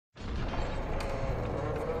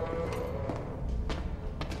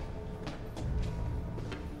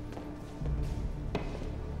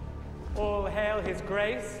All hail his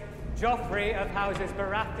grace, Joffrey of houses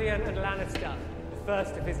Baratheon and Lannister, the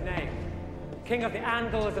first of his name. King of the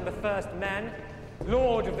Andals and the First Men,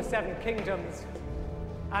 Lord of the Seven Kingdoms,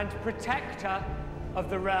 and Protector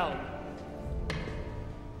of the Realm.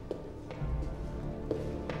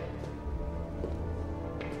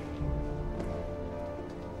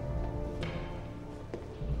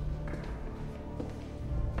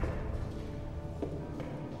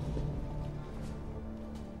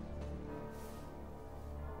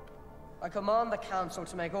 I command the Council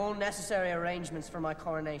to make all necessary arrangements for my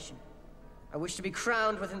coronation. I wish to be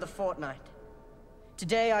crowned within the fortnight.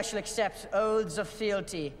 Today I shall accept oaths of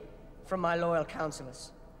fealty from my loyal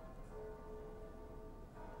councillors.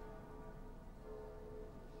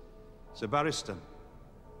 Sir Barristan,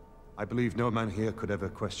 I believe no man here could ever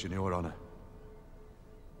question your honor.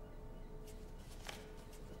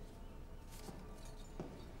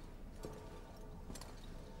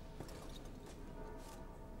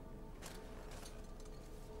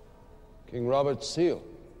 King Robert's seal,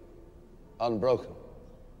 unbroken.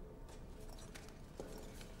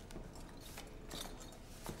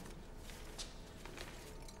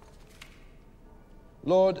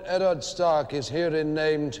 Lord Eddard Stark is herein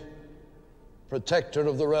named Protector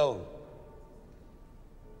of the Realm,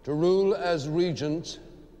 to rule as regent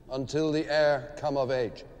until the heir come of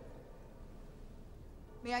age.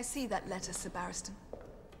 May I see that letter, Sir Barristan?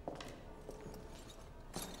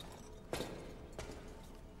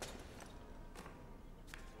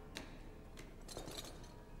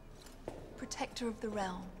 Protector of the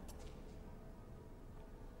Realm.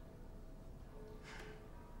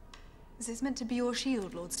 Is this meant to be your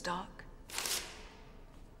shield, Lord Stark?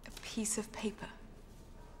 A piece of paper.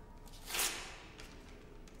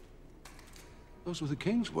 Those were the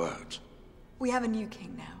king's words. We have a new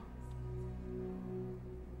king now.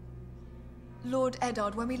 Lord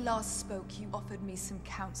Eddard, when we last spoke, you offered me some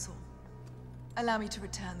counsel. Allow me to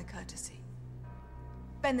return the courtesy.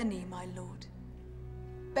 Bend the knee, my lord.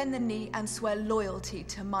 Bend the knee and swear loyalty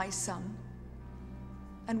to my son.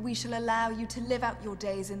 And we shall allow you to live out your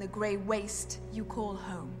days in the grey waste you call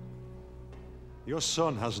home. Your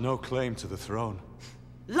son has no claim to the throne.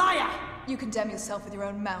 Liar! You condemn yourself with your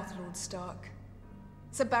own mouth, Lord Stark.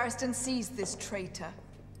 Sir Barristan seized this traitor.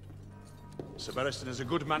 Sir Barristan is a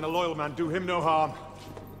good man, a loyal man. Do him no harm.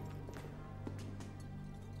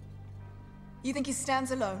 You think he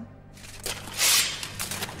stands alone?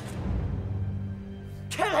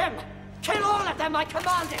 Kill him! Kill all of them, I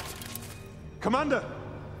command it! Commander!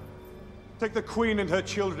 Take the Queen and her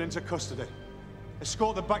children into custody.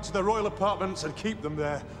 Escort them back to the royal apartments and keep them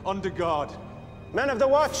there, under guard. Men of the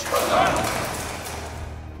Watch!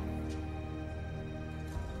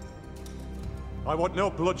 I want no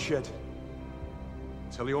bloodshed.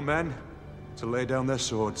 Tell your men to lay down their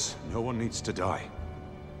swords. No one needs to die.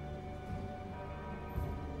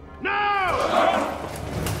 No!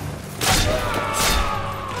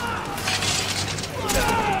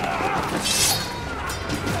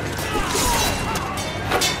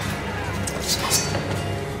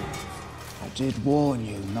 I did warn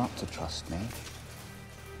you not to trust me.